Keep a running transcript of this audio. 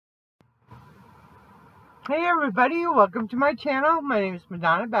Hey everybody, welcome to my channel. My name is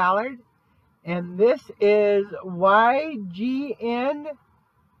Madonna Ballard, and this is YGN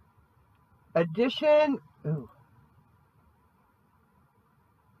edition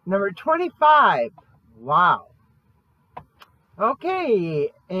number 25. Wow. Okay,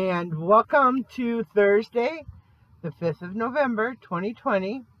 and welcome to Thursday, the 5th of November,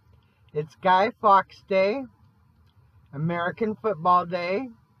 2020. It's Guy Fawkes Day, American Football Day,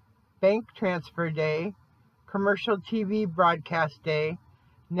 Bank Transfer Day, Commercial TV Broadcast Day,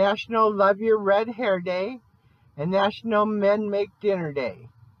 National Love Your Red Hair Day, and National Men Make Dinner Day.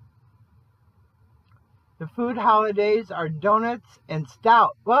 The food holidays are donuts and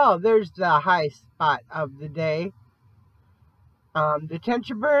stout. Well, there's the high spot of the day. The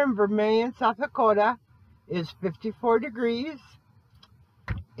temperature in Vermilion, South Dakota is 54 degrees.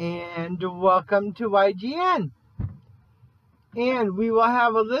 And welcome to YGN. And we will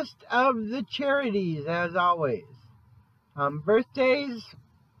have a list of the charities, as always. Birthdays.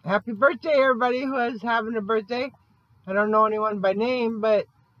 Happy birthday, everybody who is having a birthday. I don't know anyone by name, but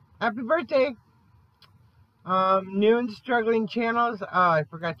happy birthday. New and struggling channels. Oh, I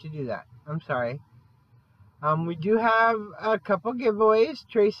forgot to do that. I'm sorry. We do have a couple giveaways.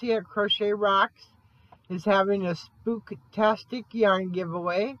 Tracy at Crochet Rocks is having a spooktastic yarn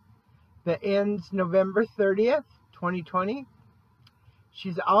giveaway that ends November 30th, 2020.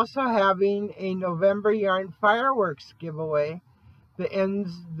 She's also having a November yarn fireworks giveaway that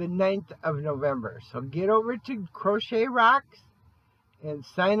ends the 9th of November. So get over to Crochet Rocks and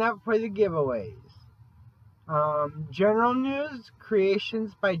sign up for the giveaways. General news,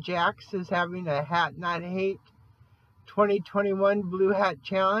 Creations by Jax is having a Hat Not Hate 2021 Blue Hat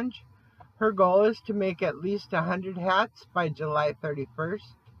Challenge. Her goal is to make at least 100 hats by July 31st,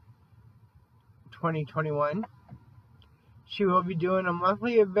 2021. She will be doing a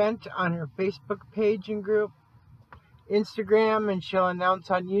monthly event on her Facebook page and group, Instagram, and she'll announce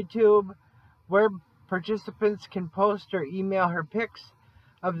on YouTube where participants can post or email her pics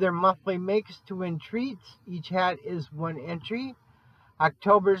of their monthly makes to win treats. Each hat is one entry.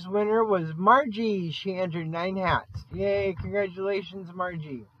 October's winner was Margie. She entered 9 hats. Yay, congratulations,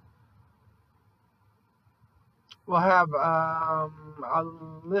 Margie. We'll have a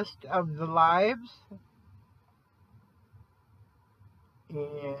list of the lives.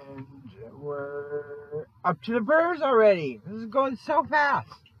 And we're up to the prayers already. This is going so fast.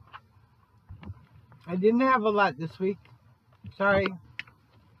 I didn't have a lot this week. Sorry.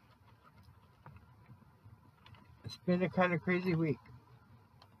 It's been a kind of crazy week.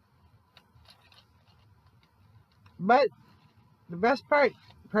 But the best part,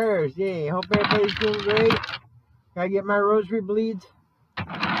 prayers. Yay. Hope everybody's doing great. Gotta get my rosary bleeds.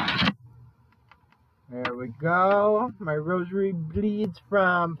 There we go. My rosary bleeds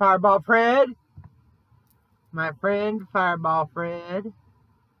from Fireball Fred. My friend, Fireball Fred.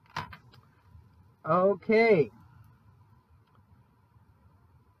 Okay.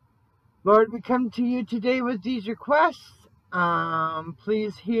 Lord, we come to you today with these requests.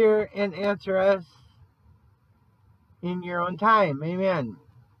 Please hear and answer us in your own time. Amen.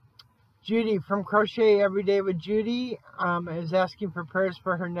 Judy from Crochet Every Day with Judy is asking for prayers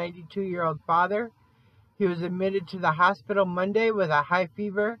for her 92-year-old father. He was admitted to the hospital Monday with a high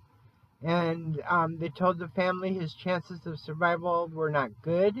fever, and they told the family his chances of survival were not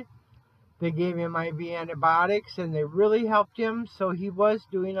good. They gave him IV antibiotics, and they really helped him, so he was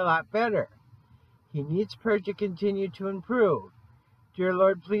doing a lot better. He needs prayer to continue to improve. Dear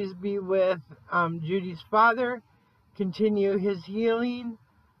Lord, please be with Judy's father. Continue his healing.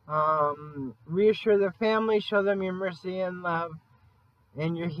 Reassure the family. Show them your mercy and love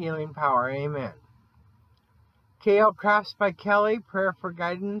and your healing power. Amen. KL Crafts by Kelly, prayer for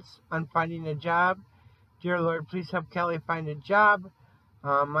guidance on finding a job. Dear Lord, please help Kelly find a job.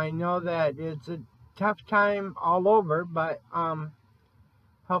 I know that it's a tough time all over, but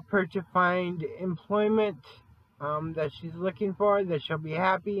help her to find employment that she's looking for, that she'll be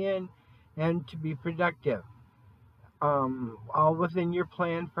happy in, and to be productive. All within your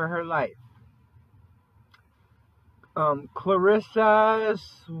plan for her life. Clarissa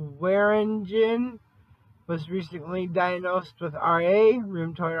Swearingen was recently diagnosed with RA,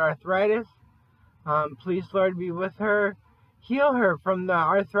 rheumatoid arthritis. Please, Lord, be with her. Heal her from the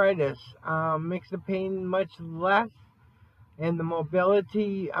arthritis. Makes the pain much less and the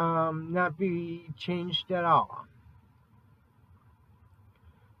mobility not be changed at all.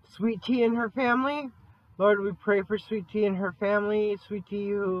 Sweet Tea and her family. Lord, we pray for Sweet Tea and her family. Sweet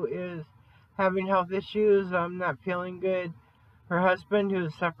Tea, who is having health issues, not feeling good. Her husband, who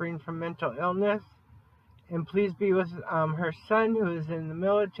is suffering from mental illness. And please be with her son, who is in the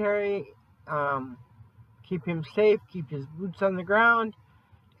military. keep him safe, keep his boots on the ground,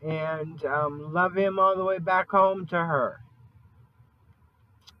 and love him all the way back home to her.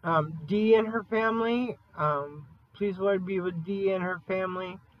 Dee and her family, please, Lord, be with Dee and her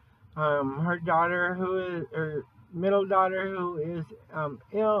family. Her daughter, her middle daughter, who is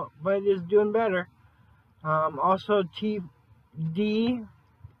ill but is doing better. Also, Dee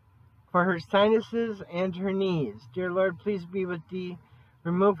for her sinuses and her knees. Dear Lord, please be with Dee.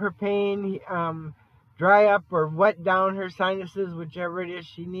 Remove her pain, dry up or wet down her sinuses, whichever it is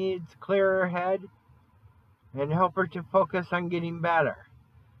she needs. Clear her head and help her to focus on getting better.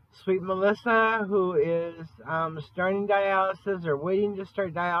 Sweet Melissa, who is starting dialysis or waiting to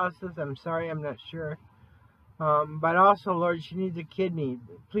start dialysis. I'm sorry, I'm not sure. But also, Lord, she needs a kidney.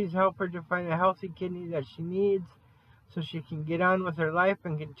 Please help her to find a healthy kidney that she needs so she can get on with her life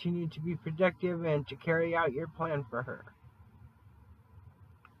and continue to be productive and to carry out your plan for her.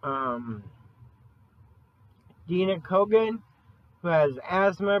 Dina Kogan, who has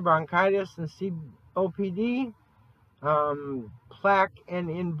asthma, bronchitis, and COPD. Plaque and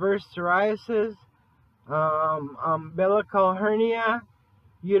inverse psoriasis, umbilical hernia,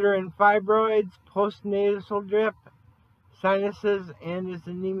 uterine fibroids, postnasal drip, sinuses, and is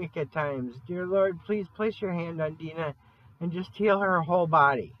anemic at times. Dear Lord, please place your hand on Dina and just heal her whole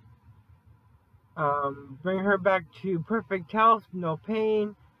body. Bring her back to perfect health, no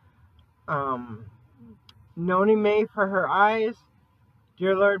pain. Noni May for her eyes.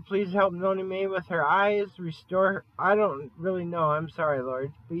 Dear Lord, please help Noni May with her eyes. Restore her. I don't really know. I'm sorry,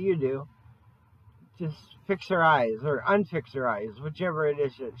 Lord, but you do. Just fix her eyes or unfix her eyes, whichever it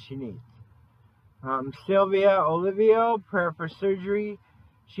is that she needs. Sylvia Olivio, prayer for surgery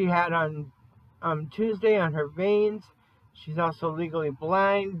she had on Tuesday on her veins. She's also legally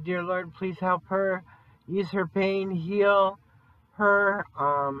blind. Dear Lord, please help her, ease her pain, heal her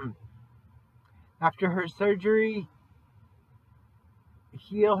after her surgery.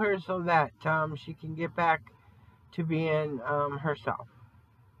 Heal her so that she can get back to being herself.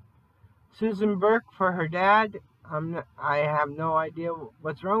 Susan Burke for her dad. I have no idea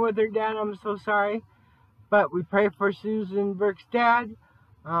what's wrong with her dad. I'm so sorry. But we pray for Susan Burke's dad,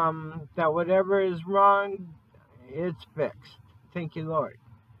 that whatever is wrong, it's fixed. Thank you, Lord.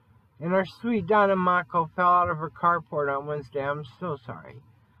 And our sweet Donna Mako fell out of her carport on Wednesday. I'm so sorry.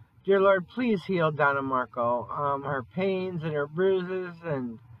 Dear Lord, please heal Donna Marco, her pains and her bruises,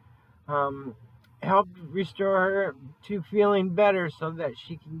 and help restore her to feeling better so that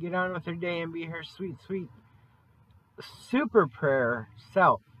she can get on with her day and be her sweet, sweet, super prayer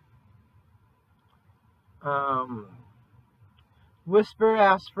self. Whisper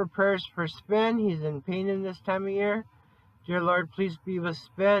asks for prayers for Sven. He's in pain in this time of year. Dear Lord, please be with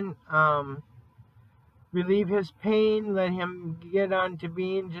Sven. Relieve his pain. Let him get on to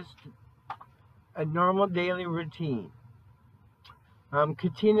being just a normal daily routine.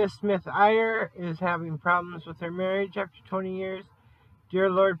 Katina Smith-Iyer is having problems with her marriage after 20 years. Dear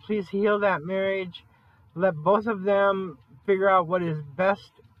Lord, please heal that marriage. Let both of them figure out what is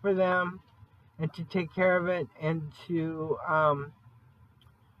best for them and to take care of it and to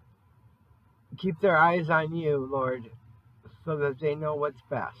keep their eyes on you, Lord, so that they know what's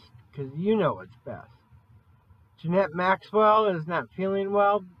best, because you know what's best. Jeanette Maxwell is not feeling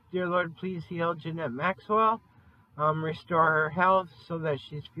well. Dear Lord, please heal Jeanette Maxwell. Restore her health so that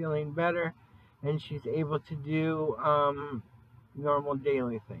she's feeling better and she's able to do normal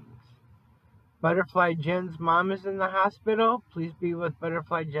daily things. Butterfly Jen's mom is in the hospital. Please be with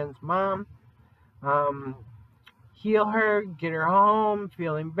Butterfly Jen's mom. Heal her, get her home,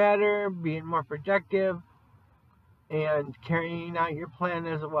 feeling better, being more productive, and carrying out your plan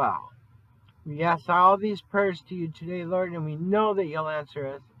as well. We ask all these prayers to you today, Lord, and we know that you'll answer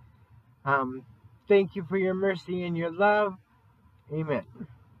us. Thank you for your mercy and your love. Amen.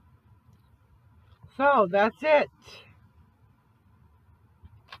 So, that's it.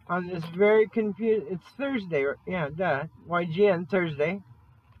 On this very confused, it's Thursday, yeah, YGN Thursday.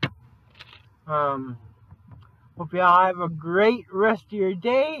 Hope you all have a great rest of your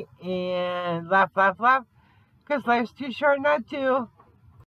day, and laugh, laugh, laugh, because life's too short not to.